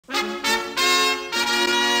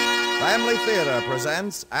Family Theater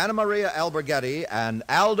presents Anna Maria Alberghetti and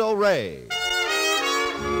Aldo Ray.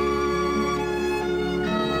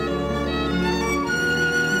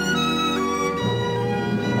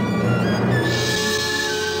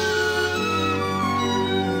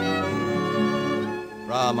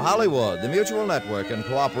 From Hollywood, the Mutual Network, in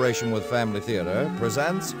cooperation with Family Theater,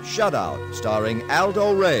 presents Shutout, starring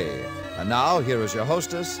Aldo Ray. And now, here is your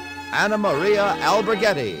hostess, Anna Maria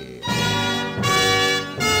Alberghetti.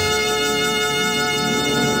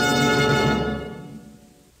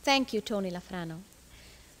 Thank you, Tony Lafrano.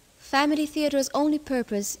 Family Theater's only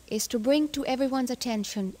purpose is to bring to everyone's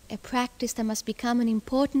attention a practice that must become an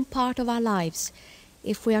important part of our lives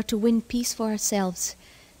if we are to win peace for ourselves,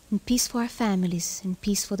 and peace for our families, and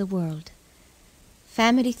peace for the world.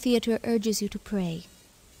 Family Theater urges you to pray.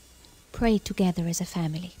 Pray together as a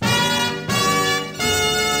family.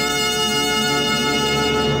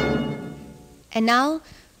 And now,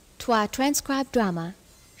 to our transcribed drama,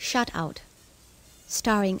 Shutout,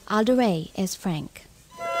 starring Aldo Ray as Frank.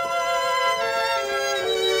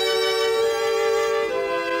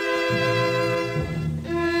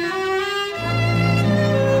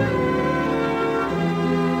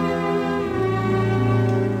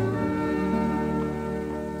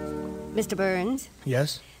 Mr. Burns?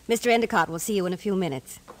 Yes? Mr. Endicott will see you in a few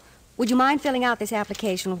minutes. Would you mind filling out this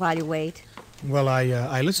application while you wait? Well,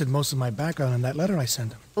 I listed most of my background in that letter I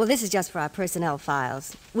sent him. Well, this is just for our personnel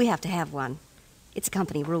files. We have to have one. It's a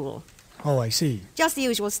company rule. Oh, I see. Just the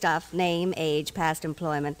usual stuff. Name, age, past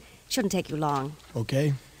employment. Shouldn't take you long.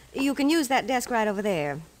 Okay. You can use that desk right over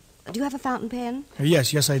there. Do you have a fountain pen?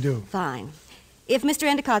 Yes, I do. Fine. If Mr.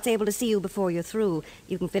 Endicott's able to see you before you're through,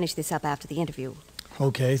 you can finish this up after the interview.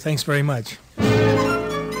 Okay, thanks very much.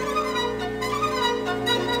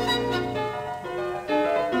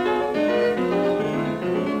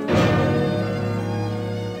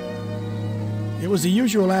 It was the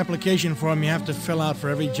usual application form you have to fill out for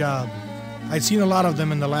every job. I'd seen a lot of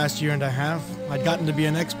them in the last year and a half. I'd gotten to be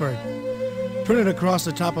an expert. Printed across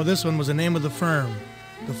the top of this one was the name of the firm,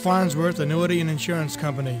 the Farnsworth Annuity and Insurance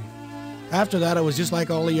Company. After that, it was just like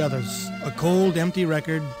all the others, a cold, empty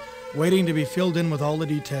record, waiting to be filled in with all the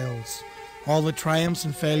details, all the triumphs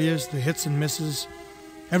and failures, the hits and misses,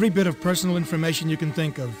 every bit of personal information you can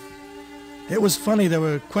think of. It was funny, there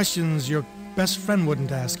were questions your best friend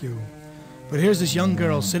wouldn't ask you. But here's this young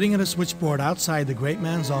girl sitting at a switchboard outside the great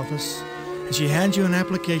man's office, and she hands you an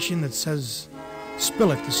application that says,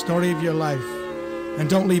 "Spill it, the story of your life, and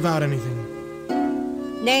don't leave out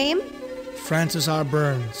anything." Name? Francis R.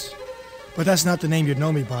 Burns. But that's not the name you'd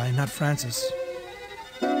know me by, not Francis.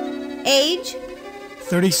 Age?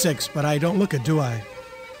 36, but I don't look it, do I?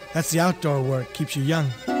 That's the outdoor work, keeps you young.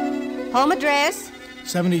 Home address?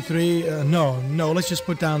 73, no, let's just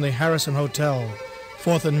put down the Harrison Hotel,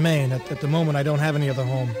 4th and Main. At the moment, I don't have any other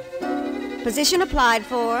home. Position applied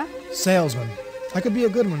for? Salesman. I could be a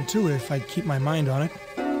good one, too, if I'd keep my mind on it.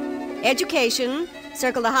 Education?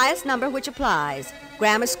 Circle the highest number which applies.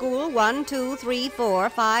 Grammar school, 1, 2, 3, 4,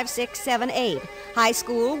 5, 6, 7, 8. High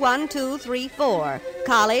school, 1, 2, 3, 4.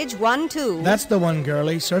 College, 1, 2. That's the one,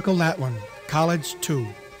 girlie. Circle that one. College, 2.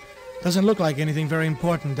 Doesn't look like anything very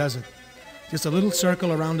important, does it? Just a little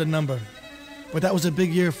circle around a number. But that was a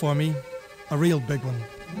big year for me. A real big one.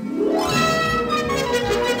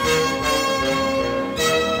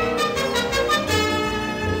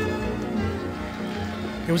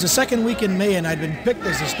 It was the second week in May, and I'd been picked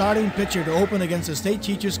as the starting pitcher to open against the State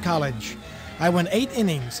Teachers College. I went 8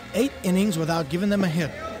 innings without giving them a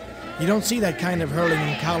hit. You don't see that kind of hurling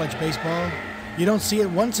in college baseball. You don't see it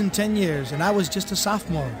once in 10 years, and I was just a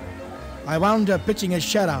sophomore. I wound up pitching a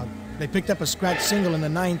shutout. They picked up a scratch single in the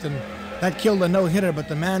 9th, and that killed a no-hitter, but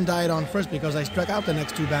the man died on first because I struck out the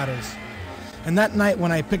next 2 batters. And that night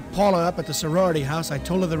when I picked Paula up at the sorority house, I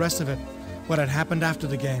told her the rest of it, what had happened after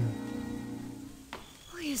the game.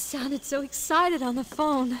 Oh, you sounded so excited on the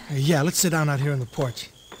phone. Yeah, let's sit down out here on the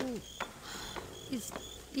porch.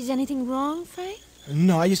 Is anything wrong, Frank?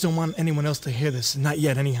 No, I just don't want anyone else to hear this. Not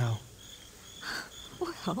yet, anyhow.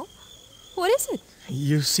 Well, what is it?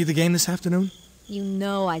 You see the game this afternoon? You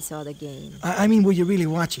know I saw the game. I mean, were you really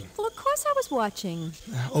watching? Well, of course I was watching.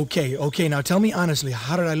 Okay, now tell me honestly,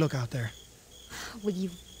 how did I look out there? Well,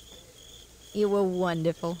 you were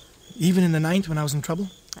wonderful. Even in the 9th when I was in trouble?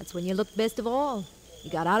 That's when you looked best of all.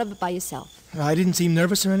 You got out of it by yourself. I didn't seem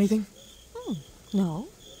nervous or anything? No.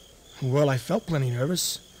 Well, I felt plenty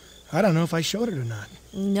nervous. I don't know if I showed it or not.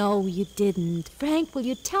 No, you didn't. Frank, will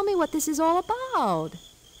you tell me what this is all about?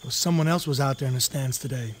 Well, someone else was out there in the stands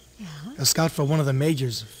today. Yeah? A scout for one of the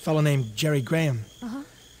majors, a fellow named Jerry Graham. Uh-huh.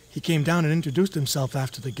 He came down and introduced himself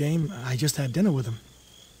after the game. I just had dinner with him.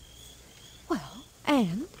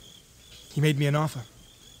 And? He made me an offer.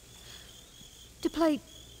 To play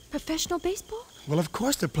professional baseball? Well, of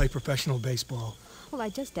course to play professional baseball. Well, I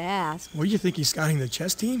just asked. What, do you think he's scouting the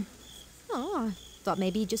chess team? Oh, I thought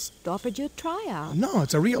maybe he just offered you a tryout. No,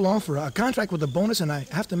 it's a real offer. A contract with a bonus, and I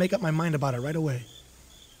have to make up my mind about it right away.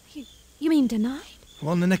 You mean tonight?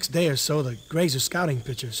 Well, in the next day or so, the Grays are scouting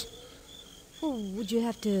pitchers. Well, would you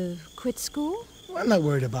have to quit school? Well, I'm not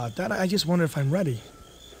worried about that. I just wonder if I'm ready.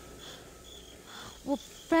 Well,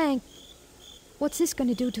 Frank, what's this going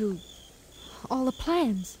to do to all the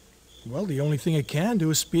plans? Well, the only thing it can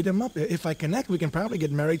do is speed them up. If I connect, we can probably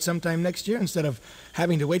get married sometime next year instead of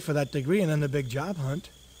having to wait for that degree and then the big job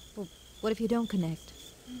hunt. Well, what if you don't connect?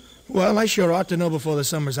 Well, I sure ought to know before the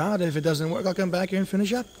summer's out. If it doesn't work, I'll come back here and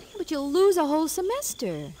finish up. Yeah, but you'll lose a whole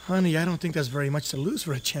semester. Honey, I don't think there's very much to lose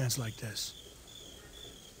for a chance like this.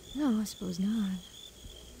 No, I suppose not.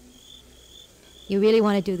 You really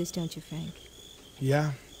want to do this, don't you, Frank?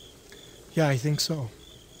 Yeah. Yeah, I think so.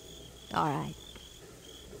 All right.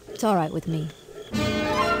 It's all right with me.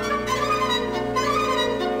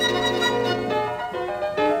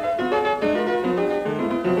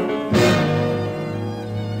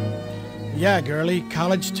 Yeah, girlie,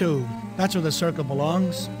 college too. That's where the circle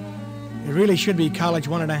belongs. It really should be college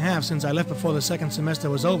 1.5 since I left before the second semester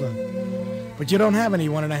was over. But you don't have any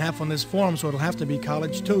 1.5 on this form, so it'll have to be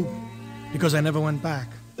college too, because I never went back.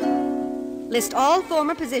 List all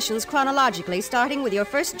former positions chronologically, starting with your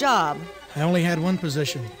first job. I only had one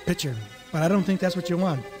position, pitcher, but I don't think that's what you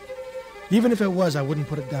want. Even if it was, I wouldn't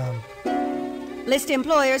put it down. List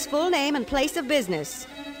employer's full name and place of business.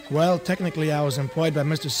 Well, technically I was employed by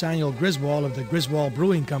Mr. Samuel Griswold of the Griswold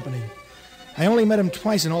Brewing Company. I only met him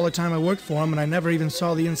twice in all the time I worked for him, and I never even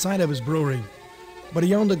saw the inside of his brewery. But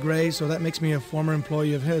he owned the Grays, so that makes me a former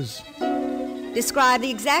employee of his. Describe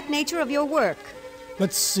the exact nature of your work.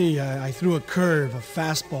 Let's see, I threw a curve, a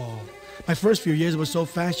fastball. My first few years it was so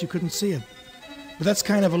fast you couldn't see it. But that's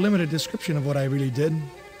kind of a limited description of what I really did.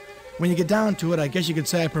 When you get down to it, I guess you could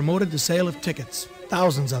say I promoted the sale of tickets.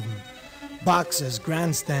 Thousands of them. Boxes,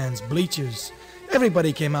 grandstands, bleachers.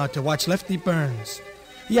 Everybody came out to watch Lefty Burns.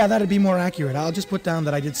 Yeah, that'd be more accurate. I'll just put down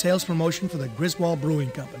that I did sales promotion for the Griswold Brewing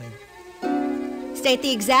Company. State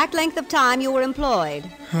the exact length of time you were employed.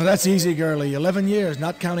 Oh, that's easy, girlie. 11 years,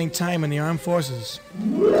 not counting time in the armed forces.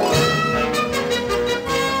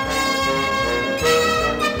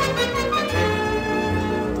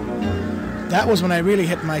 That was when I really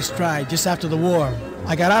hit my stride, just after the war.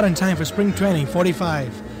 I got out in time for spring training,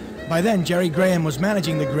 45. By then, Jerry Graham was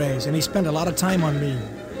managing the Grays, and he spent a lot of time on me.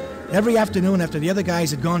 Every afternoon after the other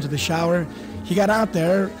guys had gone to the shower, he got out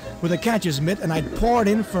there with a catcher's mitt, and I'd pour it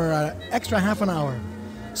in for an extra half an hour.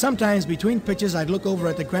 Sometimes between pitches, I'd look over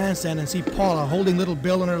at the grandstand and see Paula holding little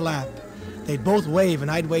Bill in her lap. They'd both wave,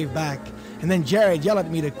 and I'd wave back. And then Jerry'd yell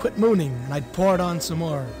at me to quit mooning, and I'd pour it on some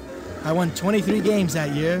more. I won 23 games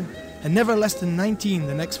that year, and never less than 19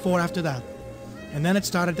 the next 4 after that. And then it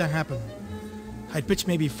started to happen. I'd pitch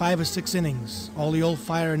maybe 5 or 6 innings, all the old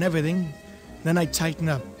fire and everything. Then I'd tighten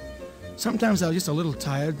up. Sometimes I was just a little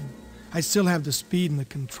tired. I'd still have the speed and the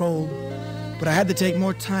control, but I had to take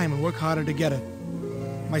more time and work harder to get it.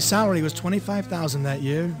 My salary was $25,000 that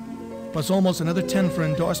year, plus almost another 10 for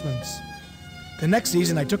endorsements. The next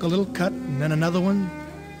season I took a little cut and then another one.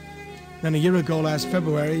 Then a year ago last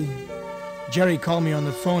February, Jerry called me on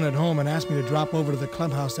the phone at home and asked me to drop over to the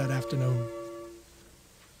clubhouse that afternoon.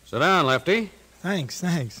 Sit down, Lefty. Thanks.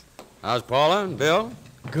 How's Paula and Bill?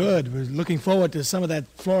 Good. We're looking forward to some of that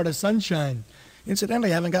Florida sunshine.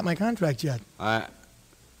 Incidentally, I haven't got my contract yet. I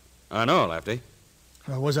know, Lefty.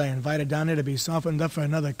 Was I invited down there to be softened up for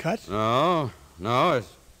another cut? No,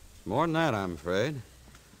 it's more than that, I'm afraid.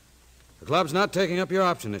 The club's not taking up your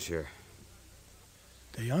option this year.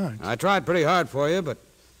 They aren't? I tried pretty hard for you, but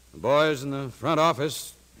the boys in the front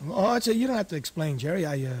office... Oh, you don't have to explain, Jerry.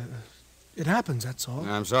 It happens, that's all.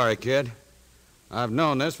 I'm sorry, kid. I've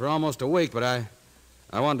known this for almost a week, but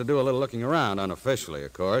I wanted to do a little looking around, unofficially,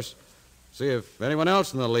 of course. See if anyone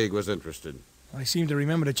else in the league was interested. I seem to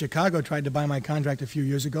remember that Chicago tried to buy my contract a few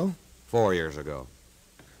years ago. 4 years ago.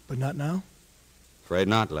 But not now? Afraid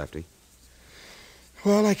not, Lefty.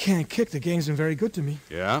 Well, I can't kick. The game's been very good to me.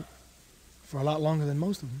 Yeah? For a lot longer than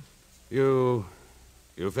most of them. You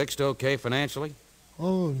fixed okay financially?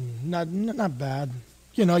 Oh, not bad.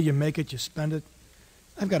 You know, you make it, you spend it.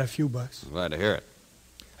 I've got a few bucks. Glad to hear it.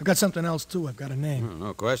 I've got something else, too. I've got a name.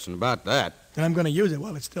 No question about that. And I'm going to use it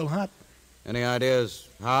while it's still hot. Any ideas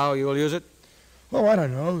how you'll use it? Oh, I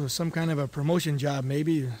don't know. Some kind of a promotion job,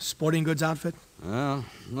 maybe. A sporting goods outfit. Well,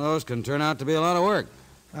 those can turn out to be a lot of work.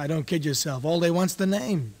 I don't kid yourself. All they want's the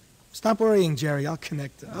name. Stop worrying, Jerry. I'll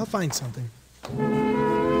connect. I'll find something.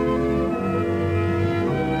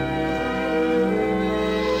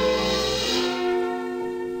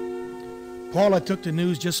 Paula took the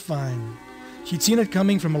news just fine. She'd seen it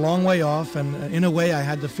coming from a long way off, and in a way I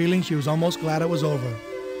had the feeling she was almost glad it was over.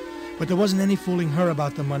 But there wasn't any fooling her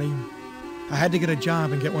about the money. I had to get a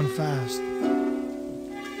job and get one fast.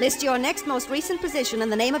 List your next most recent position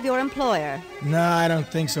and the name of your employer. No, I don't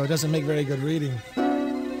think so. It doesn't make very good reading.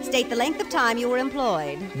 State the length of time you were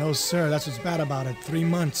employed. No, sir. That's what's bad about it. 3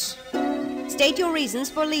 months. State your reasons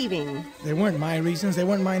for leaving. They weren't my reasons. They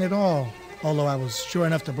weren't mine at all. Although I was sure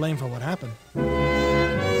enough to blame for what happened.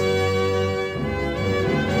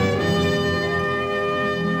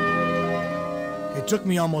 It took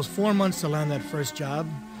me almost 4 months to land that first job,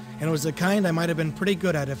 and it was the kind I might have been pretty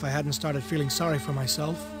good at if I hadn't started feeling sorry for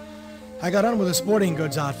myself. I got on with a sporting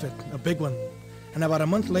goods outfit, a big one, and about a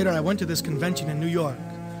month later I went to this convention in New York.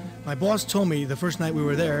 My boss told me the first night we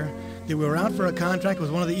were there that we were out for a contract with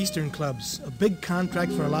one of the Eastern clubs, a big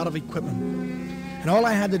contract for a lot of equipment. And all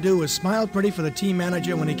I had to do was smile pretty for the team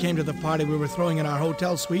manager when he came to the party we were throwing in our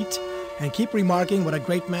hotel suite and keep remarking what a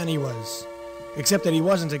great man he was. Except that he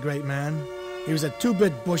wasn't a great man. He was a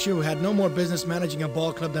two-bit busher who had no more business managing a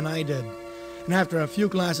ball club than I did. And after a few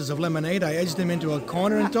glasses of lemonade, I edged him into a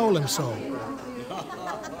corner and told him so.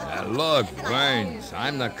 Look, Burns,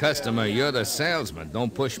 I'm the customer, you're the salesman.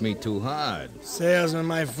 Don't push me too hard. Salesman,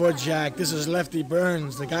 my foot, Jack. This is Lefty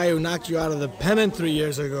Burns, the guy who knocked you out of the pennant 3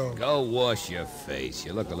 years ago. Go wash your face.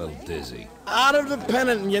 You look a little dizzy. Out of the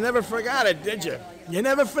pennant, and you never forgot it, did you? You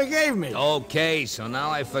never forgave me. Okay, so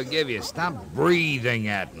now I forgive you. Stop breathing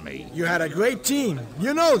at me. You had a great team.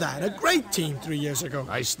 You know that. A great team 3 years ago.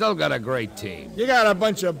 I still got a great team. You got a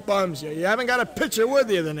bunch of bums here. You haven't got a pitcher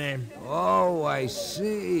worthy of the name. Oh, I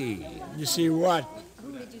see. You see what?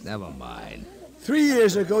 Never mind. 3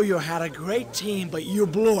 years ago, you had a great team, but you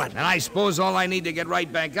blew it. And I suppose all I need to get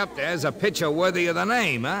right back up there is a pitcher worthy of the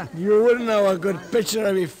name, huh? You wouldn't know a good pitcher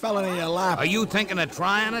if he fell in your lap. Are you thinking of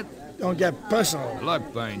trying it? Don't get personal.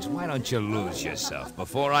 Look, Burns, why don't you lose yourself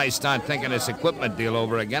before I start thinking this equipment deal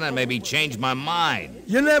over again and maybe change my mind?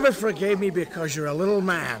 You never forgave me because you're a little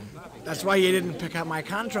man. That's why you didn't pick up my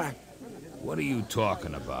contract. What are you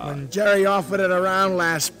talking about? When Jerry offered it around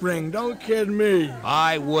last spring, don't kid me.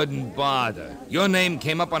 I wouldn't bother. Your name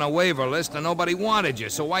came up on a waiver list and nobody wanted you,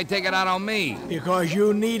 so why take it out on me? Because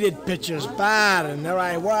you needed pitchers bad, and there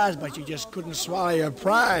I was, but you just couldn't swallow your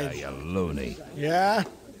pride. You loony. Yeah?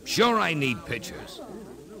 Sure I need pitchers.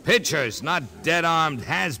 Pitchers, not dead-armed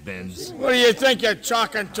has-beens. What do you think you're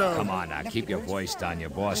talking to? Come on now, keep your voice down. Your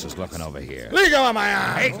boss is looking over here. Let go of my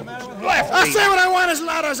arm. Hey, Lefty! I'll say what I want as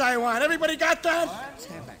loud as I want. Everybody got that?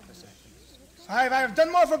 I've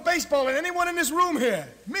done more for baseball than anyone in this room here.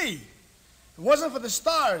 Me. If it wasn't for the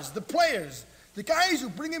stars, the players, the guys who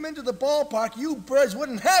bring him into the ballpark, you birds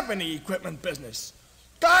wouldn't have any equipment business.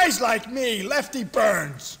 Guys like me, Lefty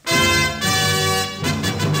Burns.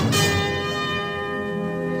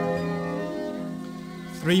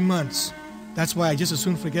 3 months. That's why I just as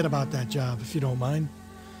soon forget about that job, if you don't mind.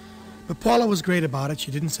 But Paula was great about it.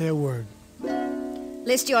 She didn't say a word.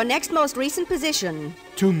 List your next most recent position.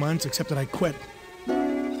 2 months, except that I quit.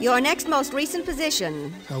 Your next most recent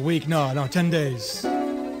position. A week, no, 10 days.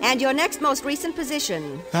 And your next most recent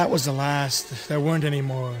position. That was the last. There weren't any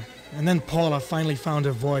more. And then Paula finally found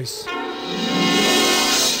her voice.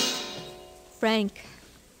 Frank,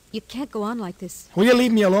 you can't go on like this. Will you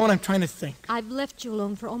leave me alone? I'm trying to think. I've left you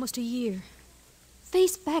alone for almost a year.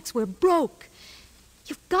 Face facts, we're broke.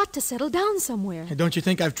 You've got to settle down somewhere. Hey, don't you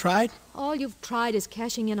think I've tried? All you've tried is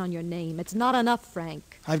cashing in on your name. It's not enough,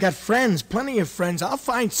 Frank. I've got friends, plenty of friends. I'll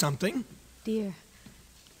find something. Dear,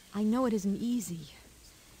 I know it isn't easy.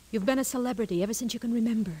 You've been a celebrity ever since you can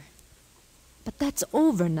remember. But that's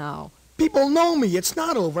over now. People know me. It's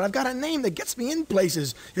not over. I've got a name that gets me in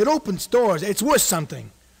places. It opens doors. It's worth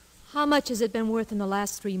something. How much has it been worth in the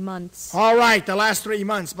last 3 months? All right, the last 3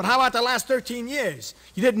 months. But how about the last 13 years?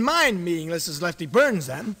 You didn't mind me unless it's Lefty Burns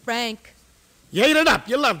then. Frank. You ate it up.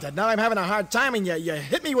 You loved it. Now I'm having a hard time and you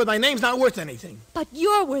hit me with my name's not worth anything. But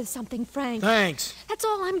you're worth something, Frank. Thanks. That's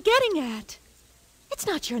all I'm getting at. It's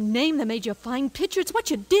not your name that made you a fine pitcher. It's what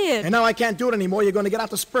you did. And now I can't do it anymore. You're going to get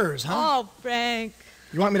out the spurs, huh? Oh, Frank.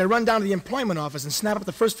 You want me to run down to the employment office and snap up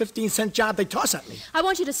the first 15-cent job they toss at me? I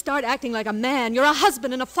want you to start acting like a man. You're a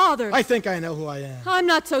husband and a father. I think I know who I am. I'm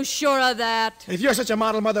not so sure of that. If you're such a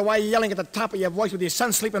model mother, why are you yelling at the top of your voice with your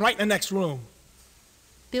son sleeping right in the next room?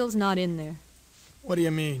 Bill's not in there. What do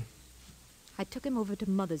you mean? I took him over to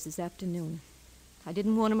Mother's this afternoon. I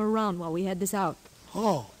didn't want him around while we had this out.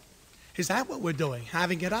 Oh, is that what we're doing?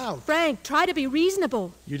 Having it out? Frank, try to be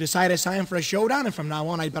reasonable. You decide it's time for a showdown, and from now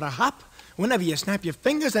on I'd better hop. Whenever you snap your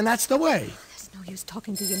fingers, then that's the way. There's no use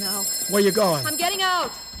talking to you now. Where you going? I'm getting out.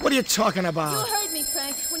 What are you talking about? You heard me, Frank.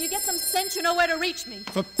 Frank. When you get some sense, you know where to reach me.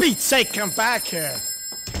 For Pete's sake, come back here.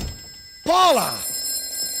 Paula!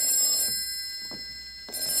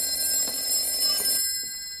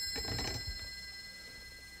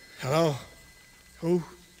 Hello? Who?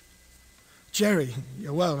 Jerry.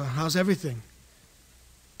 Yeah, well, how's everything?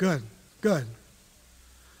 Good, good.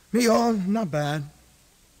 Me, all not bad.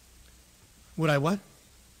 Would I what?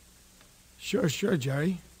 Sure,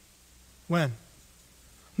 Jerry. When?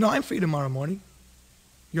 No, I'm free tomorrow morning.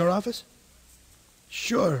 Your office?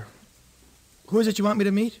 Sure. Who is it you want me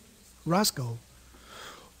to meet? Roscoe.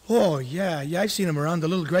 Oh, yeah, I've seen him around, the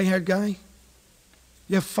little gray-haired guy.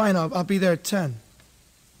 Yeah, fine, I'll be there at 10.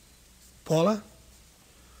 Paula?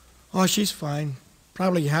 Oh, she's fine.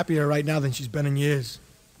 Probably happier right now than she's been in years.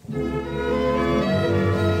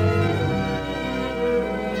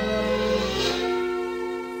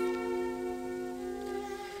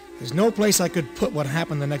 There's no place I could put what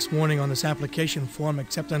happened the next morning on this application form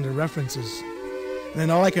except under references. And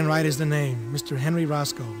then all I can write is the name, Mr. Henry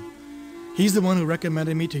Roscoe. He's the one who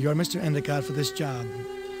recommended me to your Mr. Endicott for this job.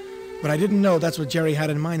 But I didn't know that's what Jerry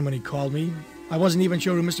had in mind when he called me. I wasn't even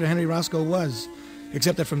sure who Mr. Henry Roscoe was,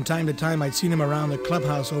 except that from time to time I'd seen him around the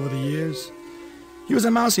clubhouse over the years. He was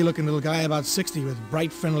a mousy-looking little guy, about 60, with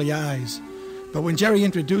bright, friendly eyes. But when Jerry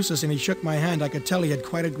introduced us and he shook my hand, I could tell he had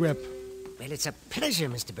quite a grip. Well, it's a pleasure,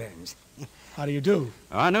 Mr. Burns. How do you do?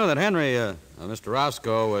 I knew that Henry, Mr.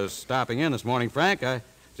 Roscoe, was stopping in this morning, Frank. I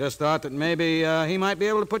just thought that maybe he might be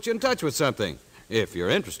able to put you in touch with something, if you're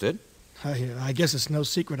interested. I guess it's no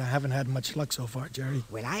secret I haven't had much luck so far, Jerry.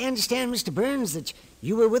 Well, I understand, Mr. Burns, that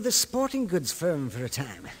you were with a sporting goods firm for a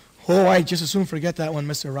time. Oh, I'd just as soon forget that one,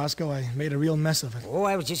 Mr. Roscoe. I made a real mess of it. Oh,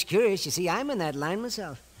 I was just curious. You see, I'm in that line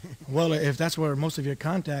myself. Well, if that's where most of your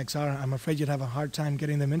contacts are, I'm afraid you'd have a hard time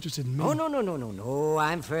getting them interested in me. Oh, no.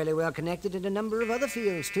 I'm fairly well connected in a number of other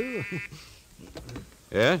fields, too.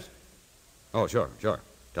 Yes? Oh, sure.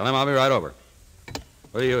 Tell him I'll be right over.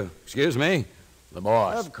 Will you excuse me? The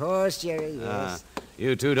boss. Of course, Jerry, yes.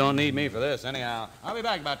 You two don't need me for this, anyhow. I'll be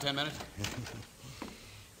back in about 10 minutes.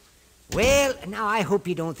 Well, now, I hope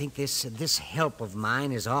you don't think this help of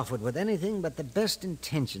mine is offered with anything but the best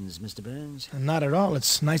intentions, Mr. Burns. Not at all.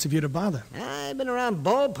 It's nice of you to bother. I've been around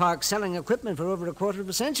ballparks selling equipment for over a quarter of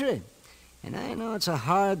a century. And I know it's a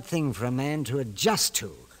hard thing for a man to adjust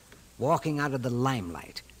to, walking out of the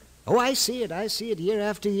limelight. Oh, I see it year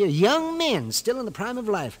after year. Young men still in the prime of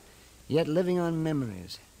life, yet living on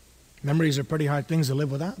memories. Memories are pretty hard things to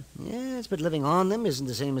live without. Yes, but living on them isn't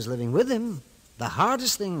the same as living with them. The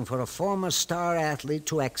hardest thing for a former star athlete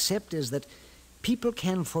to accept is that people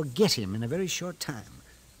can forget him in a very short time,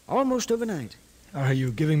 almost overnight. Are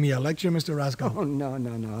you giving me a lecture, Mr. Roscoe? Oh, no,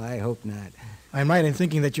 I hope not. I'm right in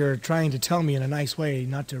thinking that you're trying to tell me in a nice way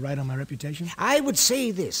not to write on my reputation? I would say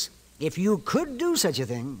this. If you could do such a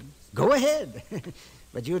thing, go ahead.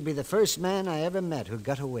 But you'd be the first man I ever met who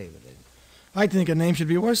got away with it. I think a name should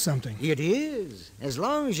be worth something. It is, as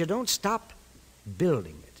long as you don't stop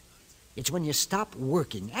building it. It's when you stop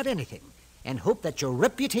working at anything and hope that your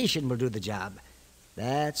reputation will do the job.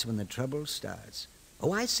 That's when the trouble starts.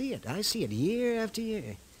 Oh, I see it year after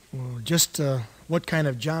year. Well, just what kind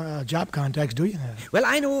of job contacts do you have? Well,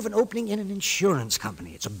 I know of an opening in an insurance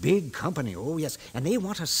company. It's a big company, oh, yes, and they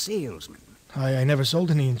want a salesman. I never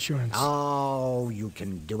sold any insurance. Oh, you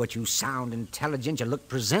can do it. You sound intelligent. You look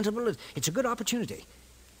presentable. It's a good opportunity.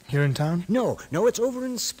 Here in town? No, it's over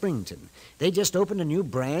in Springton. They just opened a new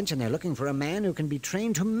branch, and they're looking for a man who can be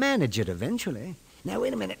trained to manage it eventually. Now,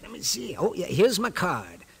 wait a minute. Let me see. Oh, yeah, here's my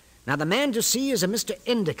card. Now, the man to see is a Mr.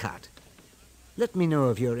 Endicott. Let me know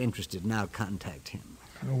if you're interested, and I'll contact him.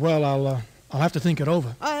 Well, I'll have to think it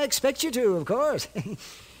over. I expect you to, of course.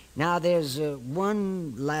 Now, there's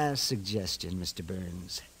one last suggestion, Mr.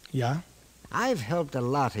 Burns. Yeah? I've helped a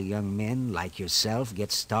lot of young men like yourself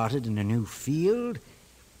get started in a new field,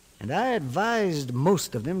 and I advised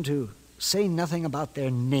most of them to say nothing about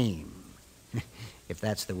their name, if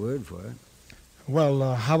that's the word for it.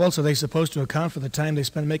 Well, how else are they supposed to account for the time they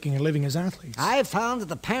spend making a living as athletes? I've found that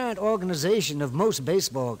the parent organization of most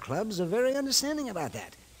baseball clubs are very understanding about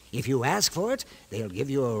that. If you ask for it, they'll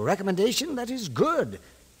give you a recommendation that is good,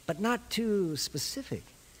 but not too specific.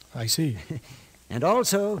 I see. And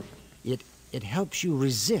also, it helps you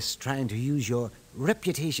resist trying to use your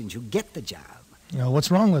reputation to get the job.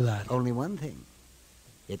 What's wrong with that? Only one thing.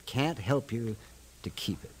 It can't help you to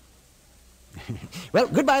keep it. Well,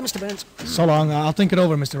 goodbye, Mr. Burns. So long. I'll think it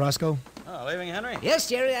over, Mr. Roscoe. Oh, leaving, Henry? Yes,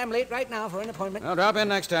 Jerry, I'm late right now for an appointment. Well, drop in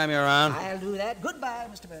next time you're around. I'll do that. Goodbye,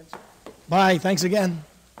 Mr. Burns. Bye. Thanks again.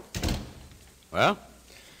 Well?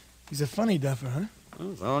 He's a funny duffer, huh?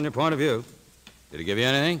 Well, it's all in your point of view. Did he give you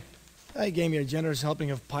anything? I gave me a generous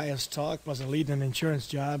helping of pious talk plus a lead in an insurance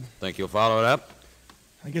job. Think you'll follow it up?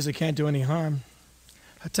 I guess it can't do any harm.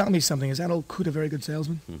 Tell me something. Is that old coot a very good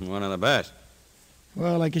salesman? One of the best.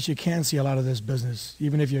 Well, I guess you can see a lot of this business,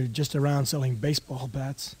 even if you're just around selling baseball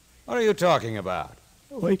bats. What are you talking about?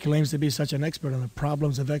 Well, he claims to be such an expert on the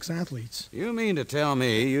problems of ex-athletes. You mean to tell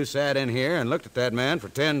me you sat in here and looked at that man for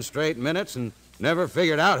 10 straight minutes and never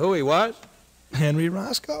figured out who he was? Henry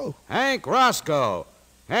Roscoe. Hank Roscoe.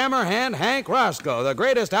 Hammerhand Hank Roscoe, the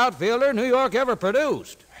greatest outfielder New York ever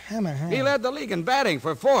produced. Hammerhand. He led the league in batting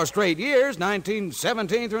for 4 straight years,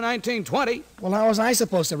 1917 through 1920. Well, how was I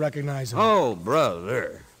supposed to recognize him? Oh,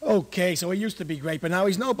 brother. Okay, so he used to be great, but now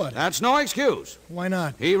he's nobody. That's no excuse. Why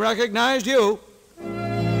not? He recognized you.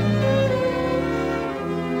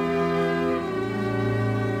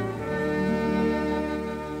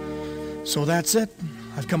 So that's it.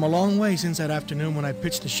 I've come a long way since that afternoon when I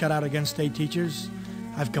pitched the shutout against state teachers.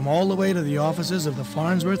 I've come all the way to the offices of the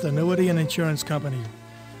Farnsworth Annuity and Insurance Company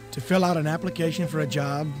to fill out an application for a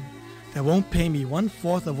job that won't pay me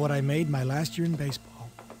 1/4 of what I made my last year in baseball.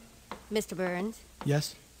 Mr. Burns,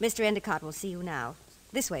 Yes? Mr. Endicott will see you now.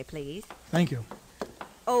 This way, please. Thank you.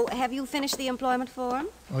 Oh, have you finished the employment form?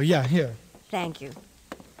 Oh, yeah, here. Thank you.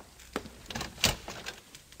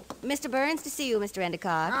 Mr. Burns, to see you, Mr.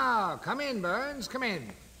 Endicott. Oh, come in, Burns, come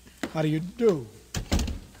in. How do you do?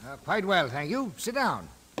 Quite well, thank you. Sit down.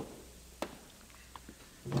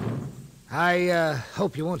 I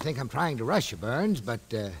hope you won't think I'm trying to rush you, Burns, but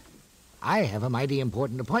I have a mighty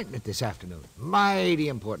important appointment this afternoon. Mighty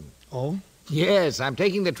important. Oh? Yes, I'm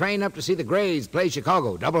taking the train up to see the Grays play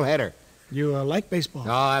Chicago, doubleheader. You like baseball?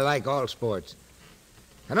 Oh, I like all sports.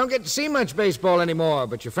 I don't get to see much baseball anymore,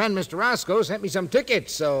 but your friend Mr. Roscoe sent me some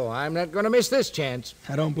tickets, so I'm not going to miss this chance.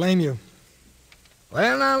 I don't blame you.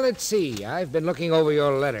 Well, now, let's see. I've been looking over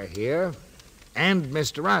your letter here, and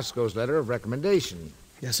Mr. Roscoe's letter of recommendation.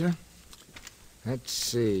 Yes, sir? Let's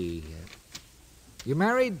see. You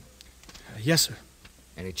married? Yes, sir.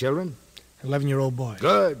 Any children? 11-year-old boy.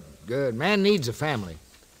 Good, good. Man needs a family.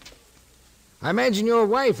 I imagine your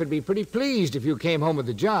wife would be pretty pleased if you came home with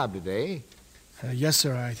a job today. Yes,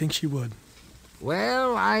 sir. I think she would.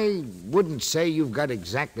 Well, I wouldn't say you've got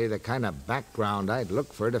exactly the kind of background I'd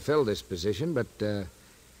look for to fill this position, but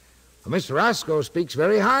Mr. Roscoe speaks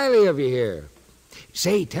very highly of you here.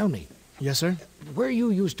 Say, tell me. Yes, sir? Where you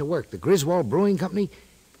used to work, the Griswold Brewing Company,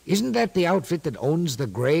 isn't that the outfit that owns the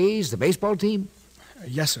Grays, the baseball team?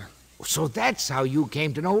 Yes, sir. So that's how you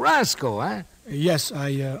came to know Roscoe, huh? Yes,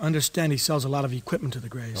 I understand he sells a lot of equipment to the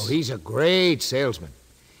Grays. Oh, he's a great salesman.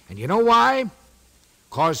 And you know why?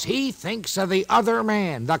 'Cause he thinks of the other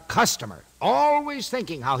man, the customer, always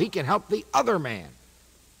thinking how he can help the other man.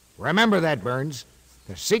 Remember that, Burns.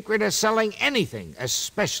 The secret of selling anything,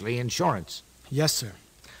 especially insurance. Yes, sir.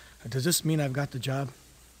 Does this mean I've got the job?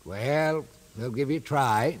 Well, we'll give you a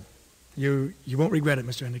try. You won't regret it,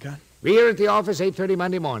 Mr. Endicott. Be here at the office 8:30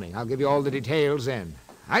 Monday morning. I'll give you all the details then.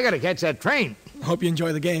 I gotta catch that train. Hope you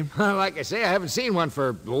enjoy the game. Like I say, I haven't seen one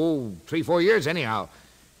for, 3-4 years anyhow.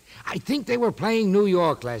 I think they were playing New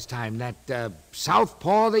York last time. That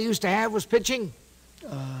southpaw they used to have was pitching.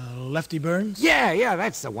 Lefty Burns? Yeah,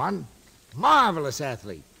 that's the one. Marvelous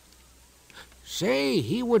athlete. Say,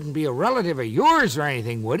 he wouldn't be a relative of yours or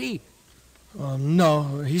anything, would he?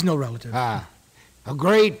 No, he's no relative. A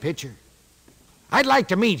great pitcher. I'd like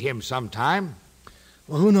to meet him sometime.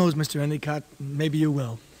 Well, who knows, Mr. Endicott? Maybe you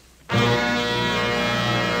will.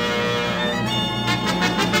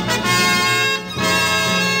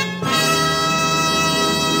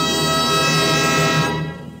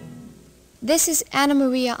 This is Anna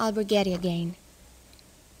Maria Alberghetti again.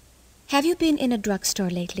 Have you been in a drugstore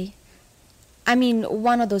lately? I mean,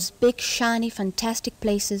 one of those big, shiny, fantastic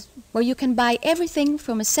places where you can buy everything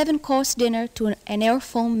from a 7-course dinner to an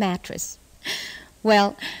airfoam mattress.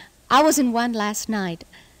 Well, I was in one last night,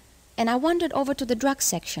 and I wandered over to the drug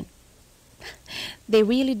section. They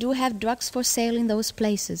really do have drugs for sale in those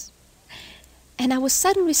places. And I was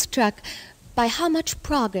suddenly struck by how much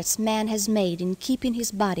progress man has made in keeping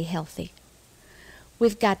his body healthy.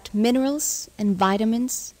 We've got minerals and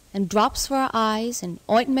vitamins and drops for our eyes and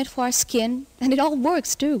ointment for our skin, and it all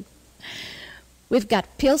works, too. We've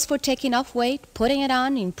got pills for taking off weight, putting it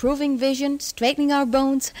on, improving vision, straightening our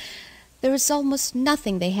bones. There is almost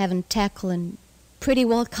nothing they haven't tackled and pretty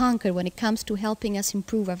well conquered when it comes to helping us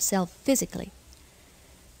improve ourselves physically.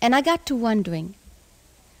 And I got to wondering,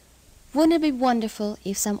 wouldn't it be wonderful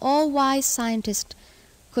if some all-wise scientist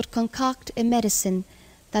could concoct a medicine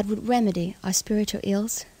that would remedy our spiritual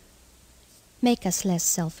ills, make us less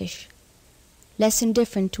selfish, less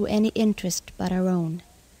indifferent to any interest but our own,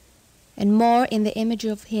 and more in the image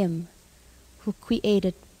of Him who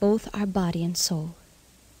created both our body and soul.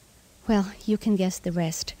 Well, you can guess the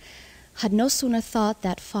rest. I'd no sooner thought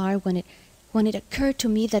that far when it occurred to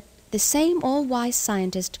me that the same all-wise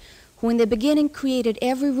scientist who in the beginning created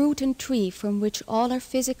every root and tree from which all our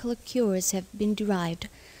physical cures have been derived,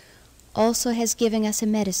 also has given us a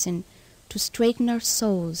medicine to straighten our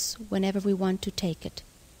souls whenever we want to take it.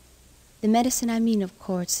 The medicine I mean, of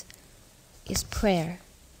course, is prayer.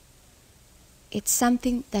 It's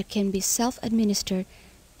something that can be self-administered,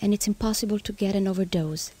 and it's impossible to get an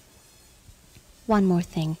overdose. One more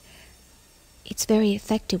thing. It's very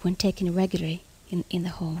effective when taken regularly in the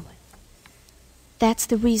home. That's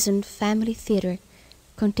the reason Family Theater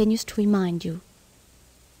continues to remind you,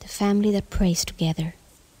 the family that prays together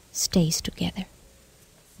stays together.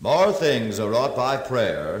 More things are wrought by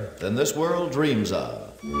prayer than this world dreams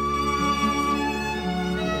of.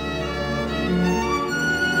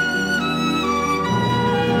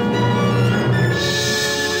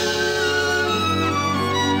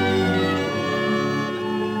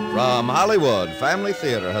 From Hollywood, Family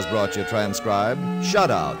Theater has brought you transcribed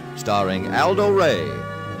Shutout, starring Aldo Ray.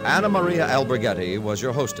 Anna Maria Alberghetti was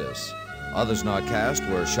your hostess. Others in our cast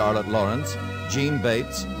were Charlotte Lawrence, Gene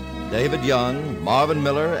Bates, David Young, Marvin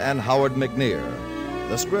Miller, and Howard McNear.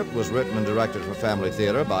 The script was written and directed for Family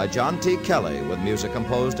Theater by John T. Kelly, with music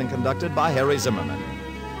composed and conducted by Harry Zimmerman.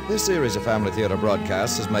 This series of Family Theater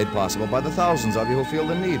broadcasts is made possible by the thousands of you who feel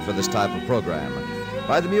the need for this type of program,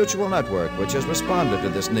 by the Mutual Network, which has responded to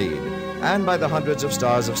this need, and by the hundreds of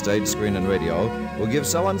stars of stage, screen, and radio who give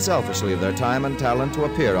so unselfishly of their time and talent to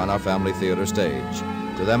appear on our Family Theater stage.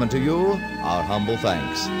 To them and to you, our humble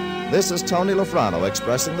thanks. This is Tony Lofrano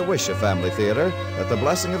expressing the wish of Family Theater that the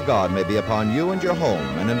blessing of God may be upon you and your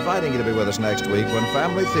home, and inviting you to be with us next week when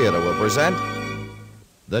Family Theater will present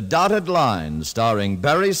The Dotted Line, starring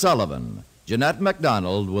Barry Sullivan. Jeanette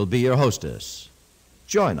MacDonald will be your hostess.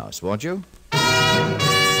 Join us, won't you?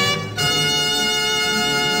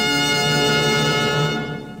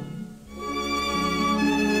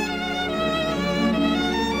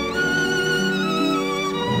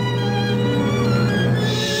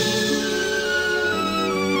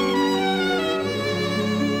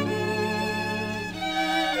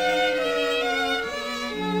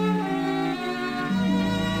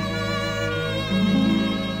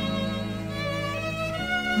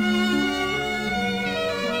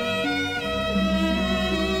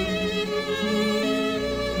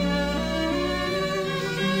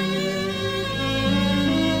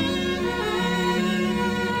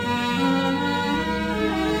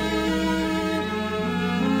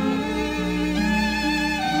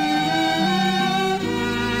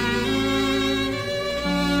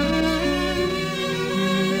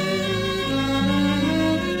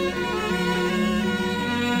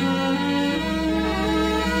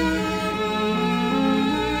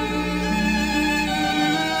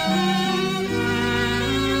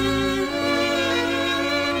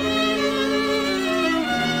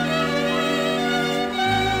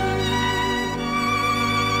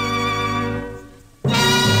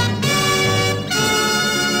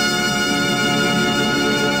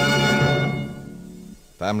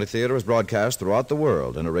 Family Theater is broadcast throughout the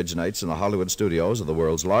world and originates in the Hollywood studios of the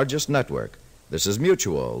world's largest network. This is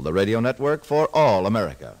Mutual, the radio network for all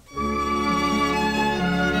America.